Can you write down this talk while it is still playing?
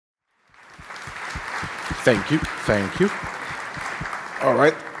Thank you, thank you. All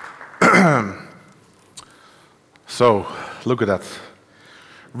right. So, look at that.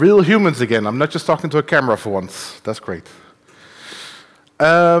 Real humans again. I'm not just talking to a camera for once. That's great.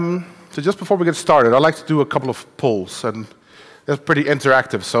 So just before we get started, I'd like to do a couple of polls, and they're pretty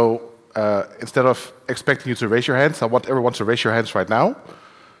interactive. So instead of expecting you to raise your hands, I want everyone to raise your hands right now.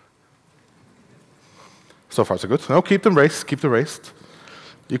 So far, so good. No, keep them raised. Keep them raised.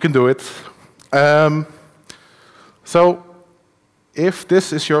 You can do it. So if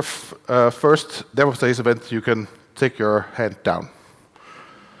this is your first DevOps Days event, you can take your hand down.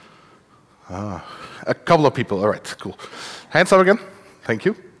 A couple of people. All right, cool. Hands up again. Thank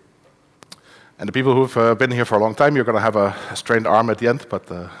you. And the people who've been here for a long time, you're going to have a strained arm at the end, but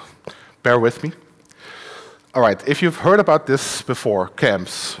bear with me. All right, if you've heard about this before,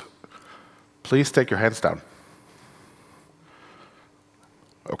 CAMS, please take your hands down.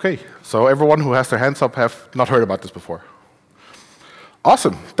 OK, so everyone who has their hands up have not heard about this before.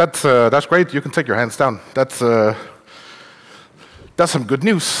 Awesome, that's great. You can take your hands down. That's some good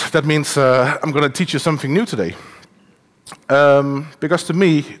news. That means I'm going to teach you something new today. Because to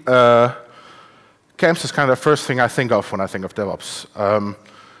me, CAMS is kind of the first thing I think of when I think of DevOps.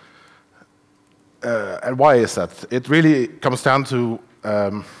 And why is that? It really comes down to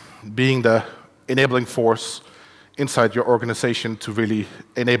being the enabling force inside your organization to really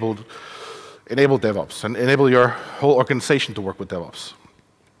enable DevOps and enable your whole organization to work with DevOps.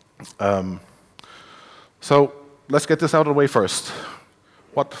 So let's get this out of the way first.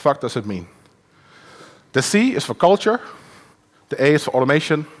 What the fuck does it mean? The C is for culture, the A is for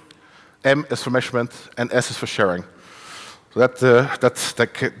automation, M is for measurement, and S is for sharing. So that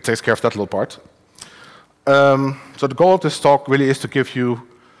takes care of that little part. So the goal of this talk really is to give you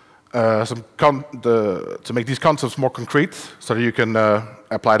to make these concepts more concrete, so that you can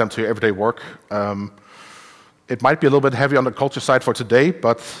apply them to your everyday work. It might be a little bit heavy on the culture side for today,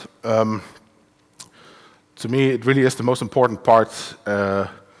 but to me, it really is the most important part.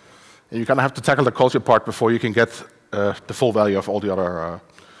 And you kind of have to tackle the culture part before you can get the full value of all the other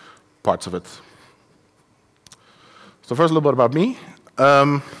parts of it. So first, a little bit about me.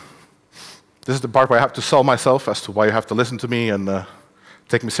 This is the part where I have to sell myself as to why you have to listen to me and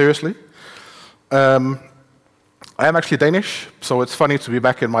take me seriously. I am actually Danish, so it's funny to be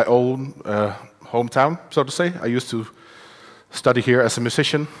back in my own hometown, so to say. I used to study here as a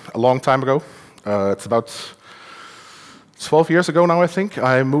musician a long time ago. It's about 12 years ago now, I think.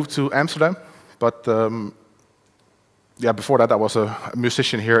 I moved to Amsterdam, but yeah, before that I was a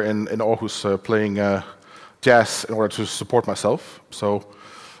musician here in Aarhus playing jazz in order to support myself. So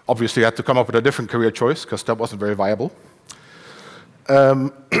obviously I had to come up with a different career choice because that wasn't very viable.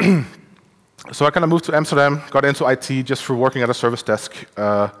 So I kind of moved to Amsterdam, got into IT just through working at a service desk,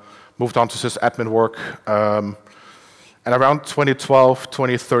 moved on to sysadmin work, and around 2012,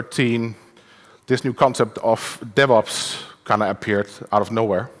 2013, this new concept of DevOps kind of appeared out of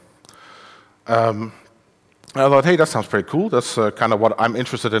nowhere. And I thought, hey, that sounds pretty cool. That's kind of what I'm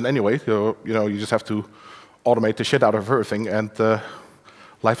interested in anyway. You know, you just have to automate the shit out of everything, and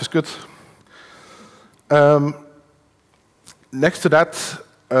life is good. Next to that,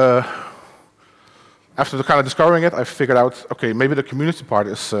 after kind of discovering it, I figured out, okay, maybe the community part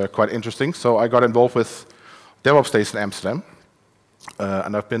is quite interesting. So I got involved with DevOpsDays in Amsterdam,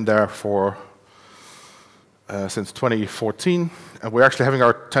 and I've been there for since 2014, and we're actually having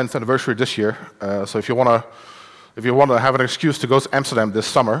our 10th anniversary this year. So if you want to have an excuse to go to Amsterdam this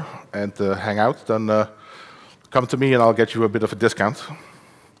summer and hang out, then come to me and I'll get you a bit of a discount.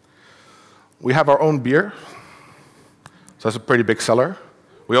 We have our own beer, so that's a pretty big seller.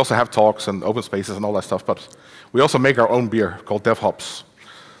 We also have talks and open spaces and all that stuff, but we also make our own beer called DevOps.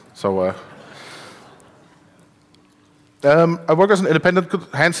 So I work as an independent,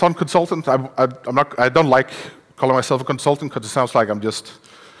 hands-on consultant. I don't like calling myself a consultant because it sounds like I'm just,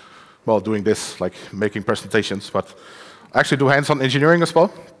 well, doing this, like making presentations. But I actually do hands-on engineering as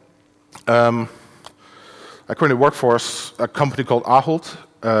well. I currently work for a company called Ahold.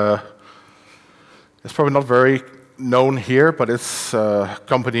 It's probably not very known here, but it's a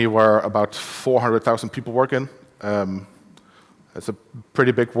company where about 400,000 people work in. It's a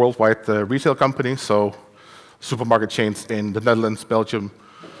pretty big worldwide retail company, so supermarket chains in the Netherlands, Belgium,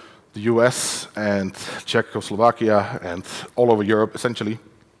 the US, and Czechoslovakia, and all over Europe, essentially.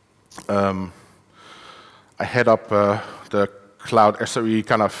 I head up the cloud SRE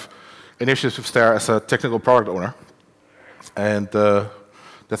kind of initiatives there as a technical product owner. And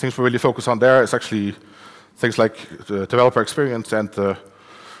the things we really focus on there is actually things like the developer experience and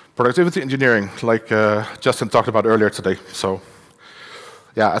productivity engineering, like Justin talked about earlier today. So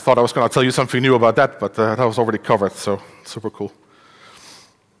yeah, I thought I was going to tell you something new about that, but that was already covered, so super cool.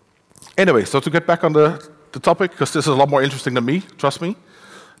 Anyway, so to get back on the topic, because this is a lot more interesting than me, trust me,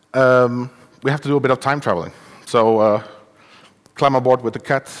 we have to do a bit of time traveling. So climb aboard with the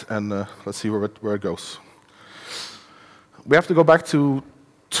cat, and let's see where it goes. We have to go back to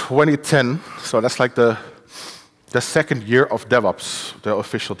 2010, so that's like the second year of DevOps, the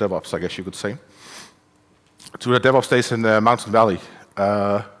official DevOps, I guess you could say, to the DevOps days in Mountain Valley.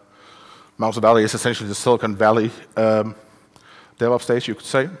 Mountain Valley is essentially the Silicon Valley DevOps days, you could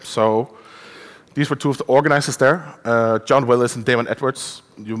say. So these were two of the organizers there, John Willis and Damon.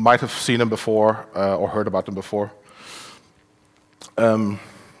 You might have seen them before or heard about them before.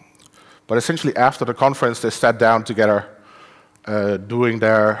 But essentially after the conference, they sat down together doing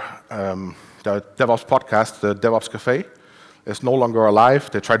their DevOps podcast, the DevOps Cafe. It's no longer alive.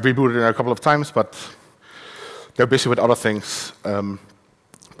 They tried rebooting it a couple of times, but they're busy with other things.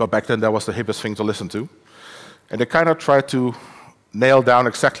 But back then, that was the hippest thing to listen to. And they kind of tried to nail down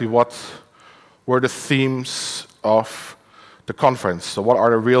exactly what were the themes of the conference. So what are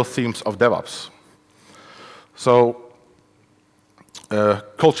the real themes of DevOps? So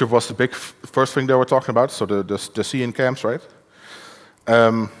culture was the big first thing they were talking about, so the C in CAMS, right?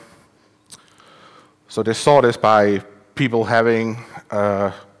 So they saw this by people having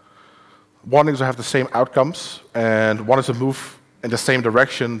wanting to have the same outcomes and wanted to move in the same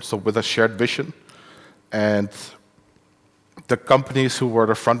direction, so with a shared vision. And the companies who were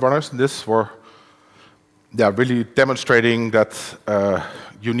the front runners in this were really demonstrating that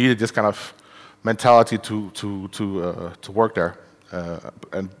you needed this kind of mentality to work there.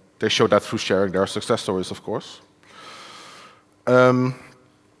 And they showed that through sharing their success stories, of course.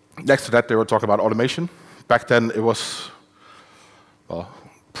 Next to that, they were talking about automation. Back then, it was, well,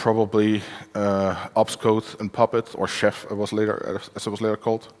 probably Ops Code and Puppet, or Chef, as it was later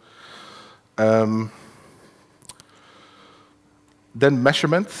called. Then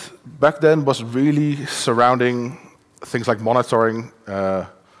measurement, back then, was really surrounding things like monitoring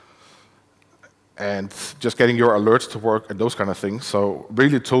and just getting your alerts to work and those kind of things. So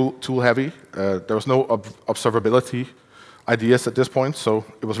really tool heavy. There was no observability ideas at this point, so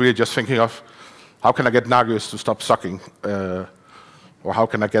it was really just thinking of how can I get Nagios to stop sucking, or how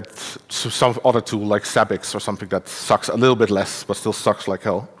can I get to some other tool like Zabbix or something that sucks a little bit less but still sucks like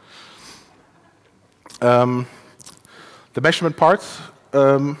hell. The measurement part,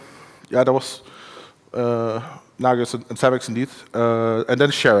 yeah, there was Nagios and Zabbix indeed, and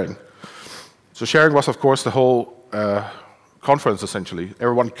then sharing. So sharing was, of course, the whole conference essentially.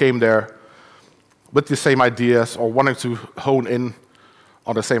 Everyone came there with the same ideas or wanting to hone in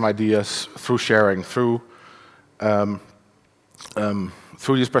on the same ideas through sharing, through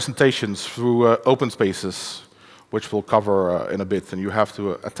these presentations, through open spaces, which we'll cover in a bit, and you have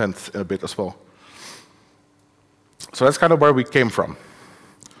to attend in a bit as well. So that's kind of where we came from.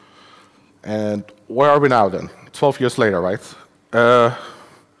 And where are we now then? 12 years later, right?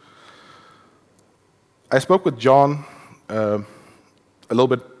 I spoke with John a little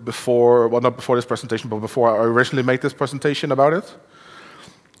bit before, well, not before this presentation, but before I originally made this presentation about it,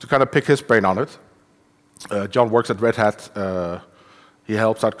 to kind of pick his brain on it. John works at Red Hat. He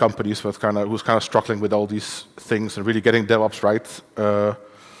helps out companies with who's kind of struggling with all these things and really getting DevOps right,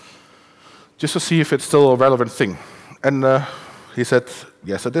 just to see if it's still a relevant thing. And he said,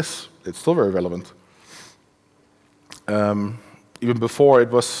 yes, it is. It's still very relevant. Even before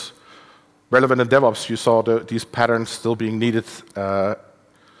it was relevant in DevOps, you saw these patterns still being needed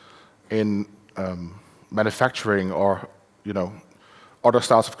in manufacturing or, other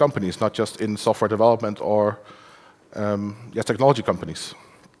styles of companies, not just in software development or technology companies.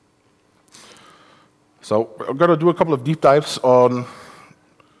 So I'm going to do a couple of deep dives on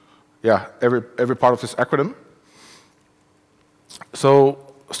every part of this acronym. So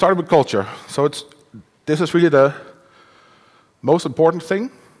starting with culture. So this is really the most important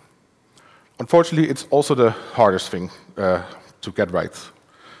thing. Unfortunately, it's also the hardest thing to get right.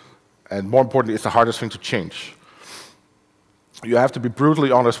 And more importantly, it's the hardest thing to change. You have to be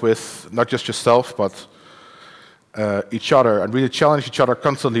brutally honest with not just yourself, but each other, and really challenge each other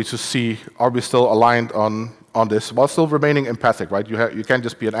constantly to see, are we still aligned on this, while still remaining empathic, right? You can't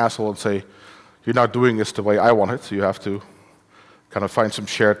just be an asshole and say, you're not doing this the way I want it, so you have to kind of find some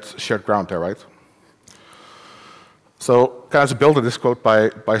shared ground there, right? So, kind of to build on this quote by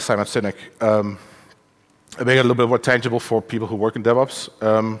Simon Sinek, and make it a little bit more tangible for people who work in DevOps,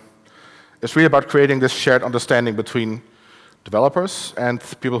 it's really about creating this shared understanding between developers and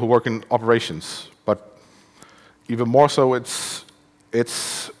people who work in operations. But even more so, it's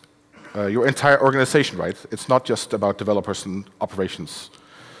your entire organization, right? It's not just about developers and operations.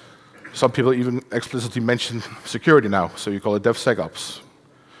 some people even explicitly mention security now, so you call it DevSecOps.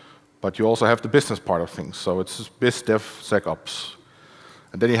 But you also have the business part of things, so it's biz DevSecOps.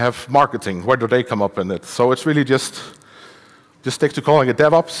 And then you have marketing. Where do they come up in it? So it's really just stick to calling it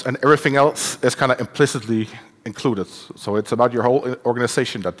DevOps, and everything else is kind of implicitly included. So it's about your whole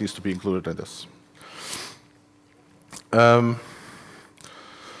organization that needs to be included in this.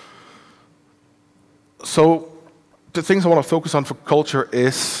 So the things I want to focus on for culture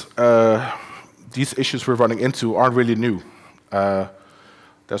is these issues we're running into aren't really new.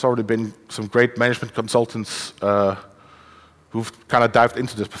 There's already been some great management consultants who've kind of dived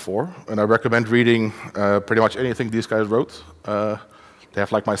into this before, and I recommend reading pretty much anything these guys wrote. They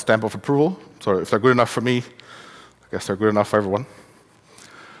have like my stamp of approval, so if they're good enough for me, I guess they're good enough for everyone.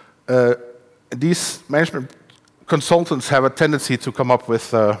 These management consultants have a tendency to come up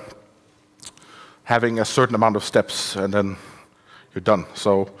with having a certain amount of steps, and then you're done.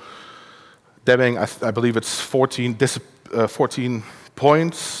 So Deming, I believe it's 14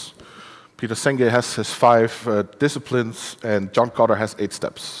 points. Peter Senge has his 5 disciplines, and John Cotter has 8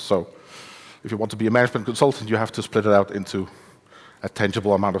 steps. So if you want to be a management consultant, you have to split it out into a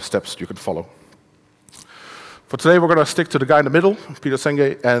tangible amount of steps you can follow. For today, we're going to stick to the guy in the middle, Peter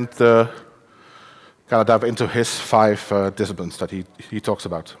Senge, and kind of dive into his 5 disciplines that he talks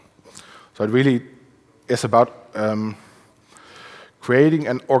about. So it really is about creating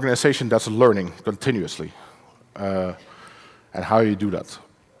an organization that's learning continuously, and how you do that.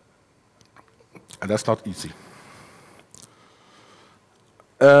 And that's not easy.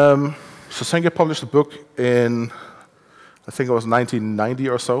 So Senge published a book in, I think it was 1990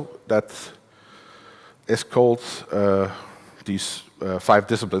 or so, that is called these 5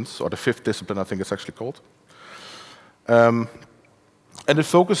 disciplines, or the 5th discipline, I think it's actually called. And it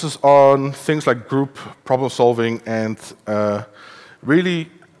focuses on things like group problem solving, and really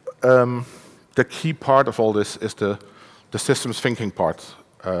the key part of all this is the systems thinking part.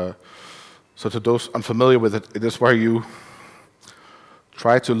 So to those unfamiliar with it, it is where you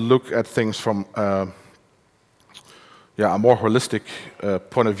try to look at things from a more holistic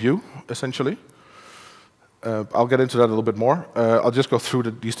point of view, essentially. I'll get into that a little bit more. I'll just go through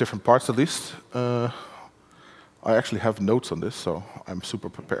these different parts at least. I actually have notes on this, so I'm super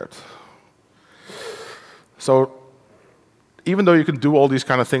prepared. So even though you can do all these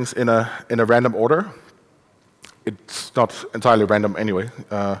kind of things in a random order, it's not entirely random anyway.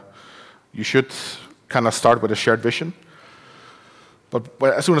 You should kind of start with a shared vision. But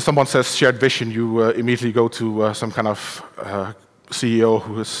as soon as someone says shared vision, you immediately go to some kind of CEO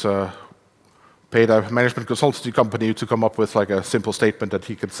who is paid a management consultancy company to come up with like a simple statement that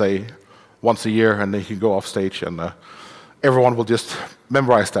he can say once a year, and then he can go off stage, and everyone will just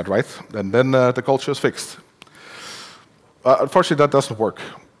memorize that, right? And then the culture is fixed. Unfortunately, that doesn't work.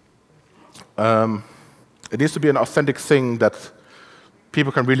 It needs to be an authentic thing that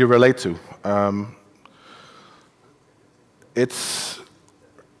people can really relate to.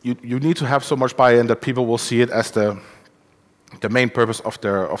 You need to have so much buy-in that people will see it as the main purpose of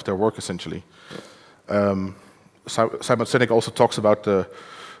their work, essentially. Simon Sinek also talks about the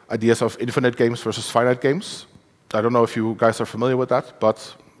ideas of infinite games versus finite games. I don't know if you guys are familiar with that,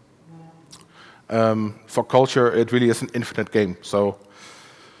 but for culture, it really is an infinite game. So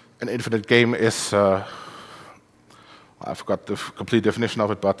an infinite game is, I forgot the complete definition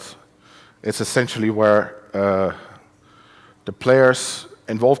of it, but it's essentially where the players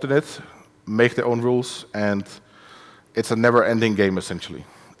involved in it make their own rules, and it's a never-ending game, essentially.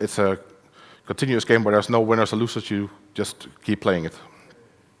 It's a continuous game where there's no winners or losers, you just keep playing it.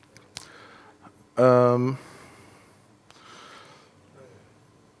 All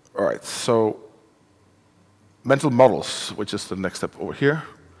right, so mental models, which is the next step over here.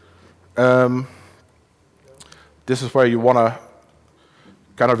 This is where you want to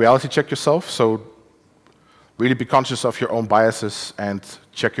kind of reality check yourself, so really be conscious of your own biases and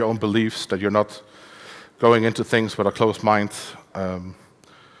check your own beliefs, that you're not going into things with a closed mind. And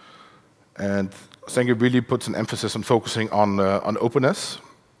I think it really puts an emphasis on focusing on openness.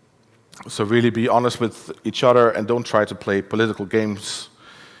 So really be honest with each other and don't try to play political games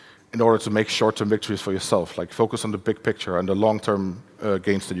in order to make short-term victories for yourself. Like, focus on the big picture and the long-term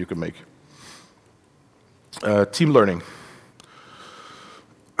gains that you can make. Team learning.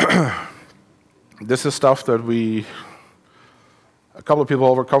 This is stuff that a couple of people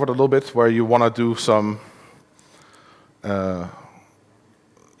over covered a little bit, where you want to do some, kind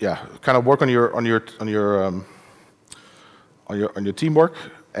of work on your teamwork,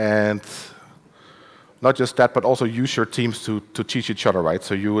 and not just that, but also use your teams to teach each other, right?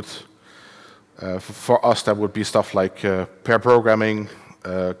 So you would, for us, that would be stuff like pair programming,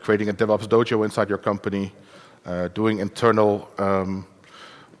 creating a DevOps dojo inside your company, doing internal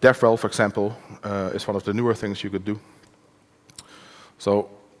DevRel, for example, is one of the newer things you could do. So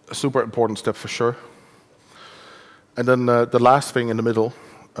a super important step for sure. And then the last thing in the middle,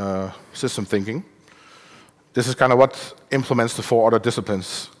 system thinking. This is kind of what implements the 4 other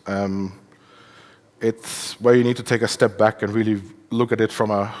disciplines. It's where you need to take a step back and really look at it from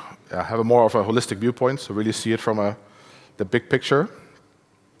have a more of a holistic viewpoint, so really see it from the big picture.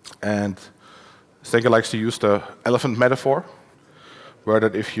 And Stenker likes to use the elephant metaphor, where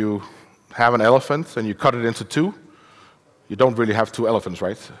that if you have an elephant and you cut it into 2, you don't really have 2 elephants,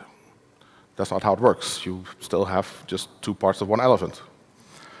 right? That's not how it works. You still have just 2 parts of one elephant.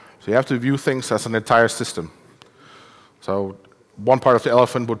 So you have to view things as an entire system. So one part of the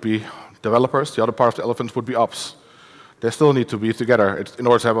elephant would be developers, the other part of the elephant would be ops. They still need to be together in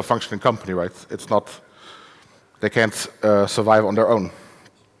order to have a functioning company, right? It's not, they can't survive on their own.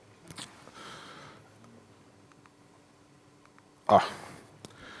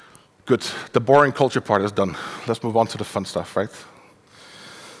 Good, the boring culture part is done. Let's move on to the fun stuff, right?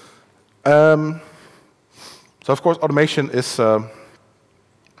 So of course, automation is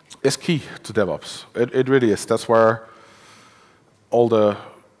key to DevOps. It really is. That's where all the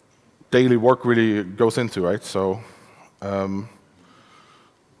daily work really goes into, right? So,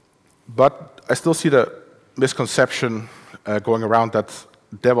 but I still see the misconception going around that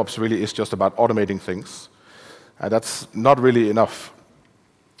DevOps really is just about automating things. That's not really enough.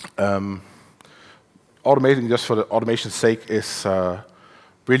 Automating just for the automation's sake is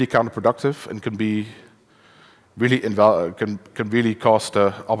really counterproductive and can be really can really cause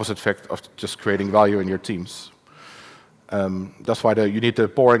the opposite effect of just creating value in your teams. That's why you need the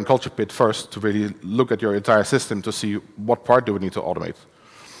boring culture pit first to really look at your entire system to see what part do we need to automate.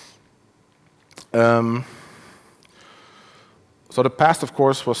 So the past, of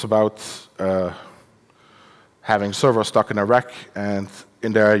course, was about having servers stuck in a rack, and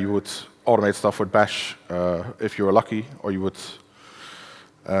in there you would automate stuff with Bash if you were lucky, or you would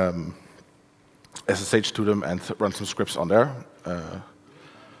SSH to them and run some scripts on there.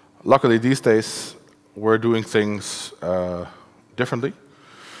 Luckily, these days, we're doing things differently.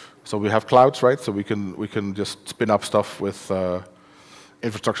 So we have clouds, right? So we can just spin up stuff with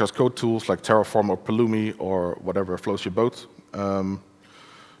infrastructure as code tools like Terraform or Pulumi or whatever floats your boat.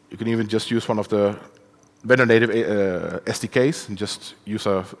 You can even just use one of the vendor native SDKs and just use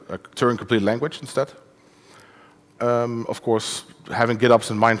a Turing-complete language instead. Of course, having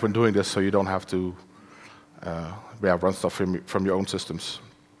GitOps in mind when doing this, so you don't have to run stuff from your own systems.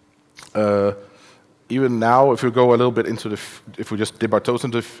 Even now, if we go a little bit into if we just dip our toes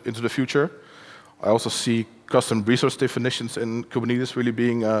into the future, I also see custom resource definitions in Kubernetes really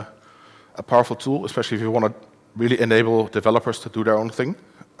being a powerful tool, especially if you want to really enable developers to do their own thing.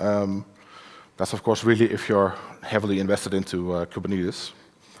 That's of course really if you're heavily invested into Kubernetes.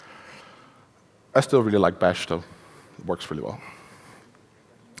 I still really like Bash though. It works really well.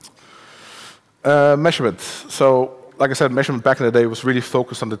 Measurement. So, like I said, measurement back in the day was really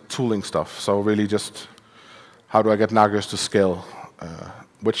focused on the tooling stuff. So really just, how do I get Nagios to scale?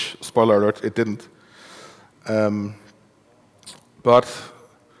 Which, spoiler alert, it didn't. But,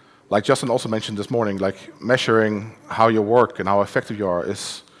 like Justin also mentioned this morning, like measuring how you work and how effective you are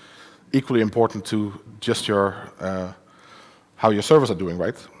is equally important to just your, how your servers are doing,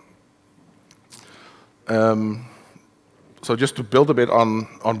 right? So just to build a bit on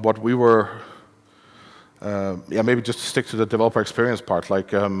what we were, maybe just to stick to the developer experience part,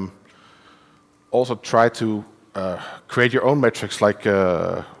 like also try to create your own metrics like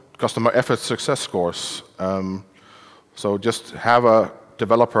customer effort success scores. So just have a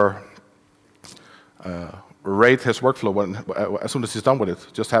developer rate his workflow as soon as he's done with it.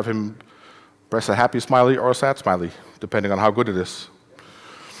 Just have him press a happy smiley or a sad smiley, depending on how good it is.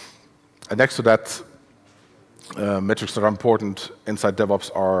 And next to that, metrics that are important inside DevOps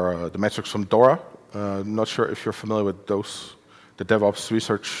are the metrics from DORA. Not sure if you're familiar with those, the DevOps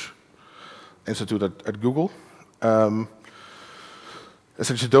Research Institute at Google.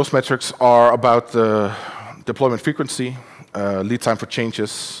 Essentially, those metrics are about deployment frequency, lead time for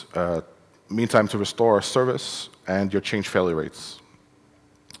changes, mean time to restore a service, and your change failure rates.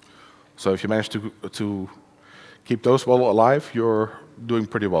 So if you manage to keep those well alive, you're doing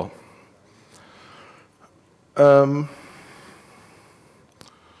pretty well.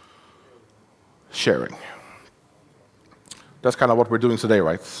 Sharing. That's kind of what we're doing today,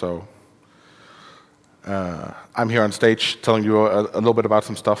 right? So I'm here on stage telling you a little bit about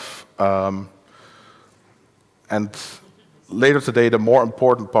some stuff. And later today, the more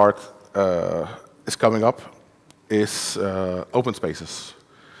important part is coming up, is open spaces.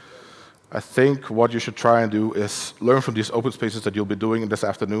 I think what you should try and do is learn from these open spaces that you'll be doing this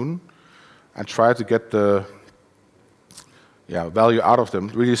afternoon and try to get the value out of them.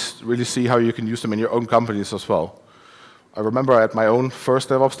 Really see how you can use them in your own companies as well. I remember at my own first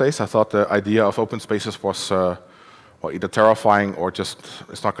DevOps days, I thought the idea of open spaces was either terrifying or just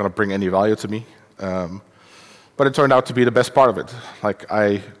it's not going to bring any value to me. But it turned out to be the best part of it. Like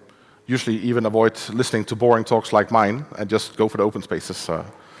I usually even avoid listening to boring talks like mine and just go for the open spaces.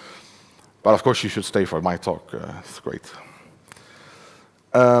 But of course, you should stay for my talk. It's great.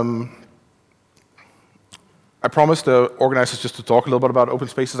 I promised the organizers just to talk a little bit about open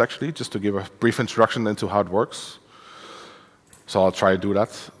spaces, actually, just to give a brief introduction into how it works. So I'll try to do that.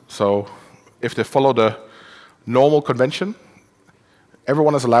 So if they follow the normal convention,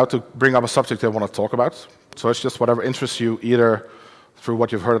 everyone is allowed to bring up a subject they want to talk about. So it's just whatever interests you, either through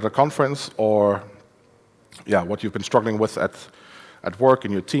what you've heard at a conference or what you've been struggling with at work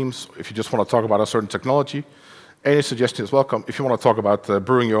in your teams. If you just want to talk about a certain technology, any suggestion is welcome. If you want to talk about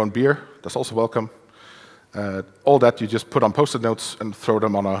brewing your own beer, that's also welcome. All that you just put on post-it notes and throw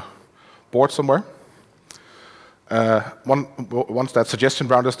them on a board somewhere. Once that suggestion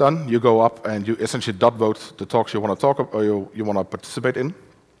round is done, you go up and you essentially dot vote the talks you want to talk about or you want to participate in.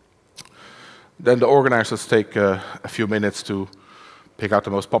 Then the organizers take a few minutes to pick out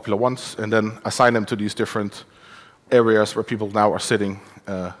the most popular ones and then assign them to these different areas where people now are sitting,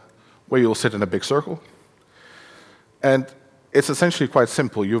 where you'll sit in a big circle. And it's essentially quite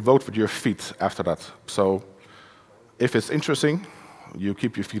simple. You vote with your feet after that. So if it's interesting, you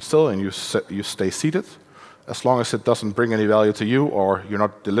keep your feet still and you stay seated. As long as it doesn't bring any value to you or you're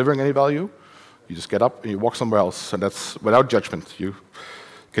not delivering any value, you just get up and you walk somewhere else. And that's without judgment. You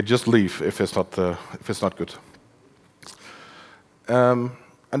can just leave if it's not good. And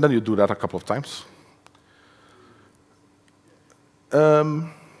then you do that a couple of times.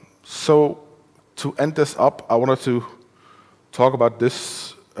 So to end this up, I wanted to talk about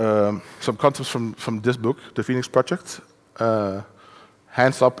this, some concepts from this book, The Phoenix Project.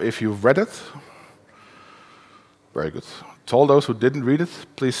 Hands up if you've read it. Very good. To all those who didn't read it,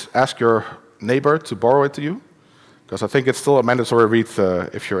 please ask your neighbor to borrow it to you, because I think it's still a mandatory read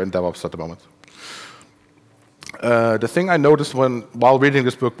if you're in DevOps at the moment. The thing I noticed while reading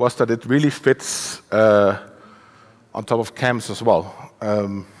this book was that it really fits on top of CAMS as well,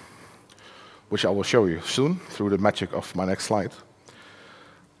 which I will show you soon through the magic of my next slide.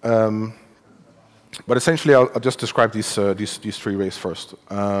 But essentially, I'll just describe these three ways first.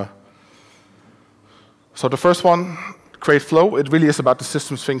 So the first one, create flow. It really is about the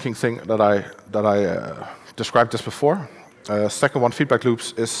systems thinking thing that I described just before. Second one, feedback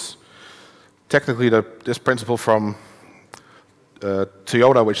loops, is technically this principle from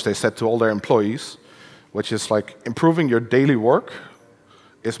Toyota, which they said to all their employees, which is like improving your daily work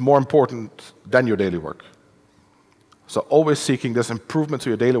is more important than your daily work. So always seeking this improvement to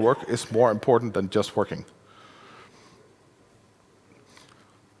your daily work is more important than just working.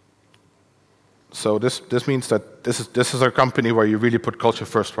 So this means that this is a company where you really put culture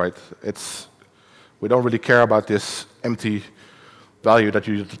first, right? We don't really care about this empty value that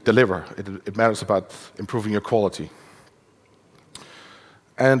you deliver. It matters about improving your quality.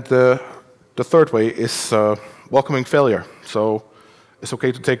 And the third way is welcoming failure. So it's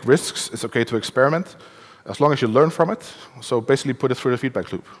okay to take risks. It's okay to experiment, as long as you learn from it. So basically put it through the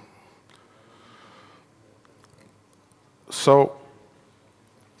feedback loop. So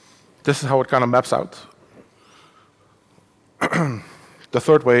this is how it kind of maps out. The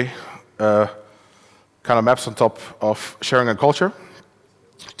third way kind of maps on top of sharing a culture.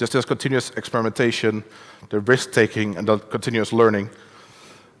 Just this continuous experimentation, the risk-taking, and the continuous learning.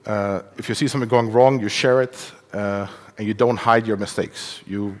 If you see something going wrong, you share it, and you don't hide your mistakes.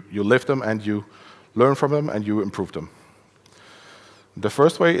 You live them, and you learn from them, and you improve them. The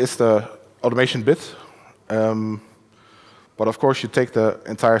first way is the automation bit. But of course, you take the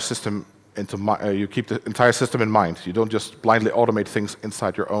entire system you keep the entire system in mind. You don't just blindly automate things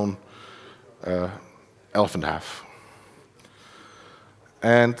inside your own elephant half.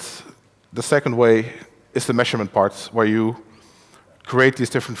 And the second way is the measurement part, where you create these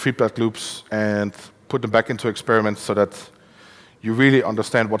different feedback loops and put them back into experiments so that you really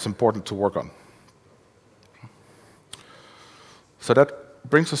understand what's important to work on. So that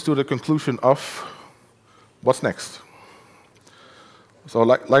brings us to the conclusion of what's next. So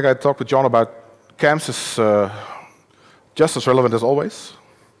like I talked with John about, CAMS is just as relevant as always.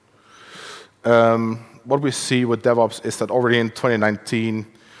 What we see with DevOps is that already in 2019,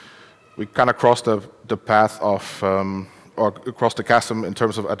 we kind of crossed the path of, or crossed the chasm in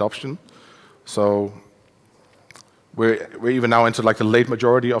terms of adoption. So we're even now into like the late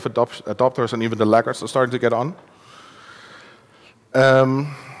majority of adopters, and even the laggards are starting to get on.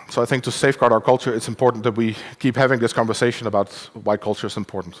 So I think to safeguard our culture, it's important that we keep having this conversation about why culture is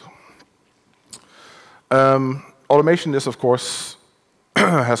important. Automation is, of course,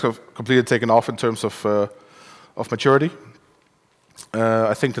 has completely taken off in terms of maturity.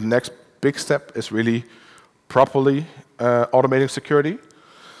 I think the next big step is really properly automating security.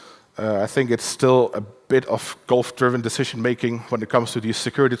 I think it's still a bit of golf-driven decision-making when it comes to these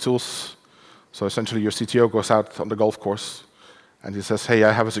security tools. So essentially, your CTO goes out on the golf course, and he says, hey,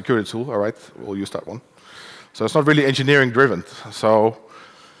 I have a security tool. All right, we'll use that one. So it's not really engineering-driven. So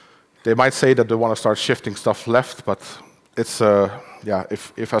they might say that they want to start shifting stuff left, but it's, yeah,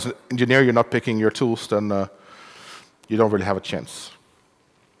 if as an engineer you're not picking your tools, then you don't really have a chance.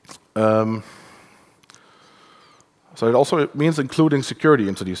 So it also means including security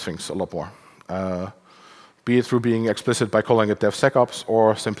into these things a lot more. Be it through being explicit by calling it DevSecOps,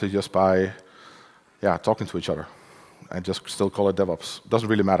 or simply just by talking to each other and just still call it DevOps. Doesn't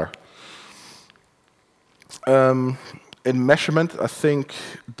really matter. In measurement, I think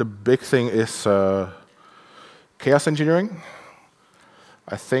the big thing is chaos engineering.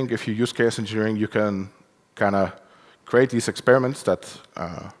 I think if you use chaos engineering, you can kind of create these experiments that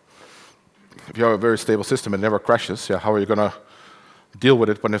if you have a very stable system and never crashes, how are you going to deal with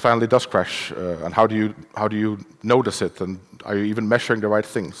it when it finally does crash? And how do you notice it? And are you even measuring the right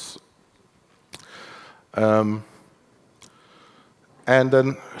things? And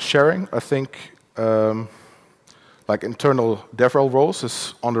then sharing, I think, like internal DevRel roles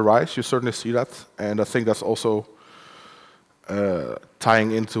is on the rise. You certainly see that, and I think that's also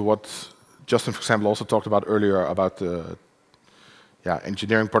tying into what Justin, for example, also talked about earlier about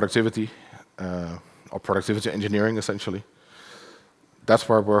engineering productivity. Or productivity engineering, essentially. That's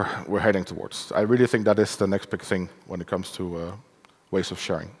where we're heading towards. I really think that is the next big thing when it comes to ways of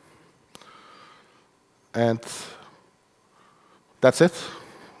sharing. And that's it.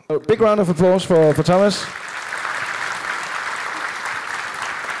 A big round of applause for Thomas.